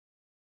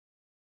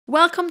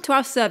Welcome to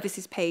our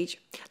services page.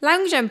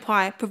 Language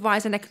Empire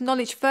provides an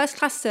acknowledged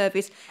first-class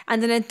service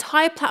and an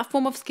entire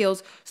platform of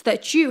skills so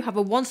that you have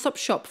a one-stop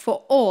shop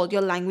for all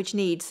your language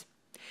needs.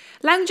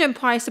 Language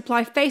Empire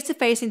supply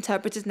face-to-face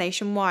interpreters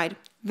nationwide,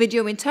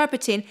 video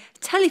interpreting,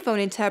 telephone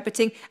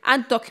interpreting,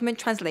 and document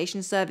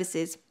translation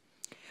services.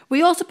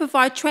 We also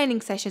provide training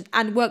sessions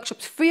and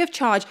workshops free of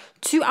charge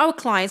to our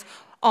clients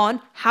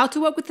on how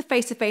to work with the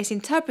face-to-face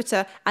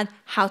interpreter and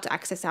how to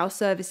access our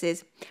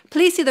services.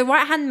 Please see the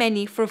right-hand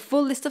menu for a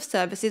full list of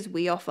services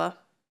we offer.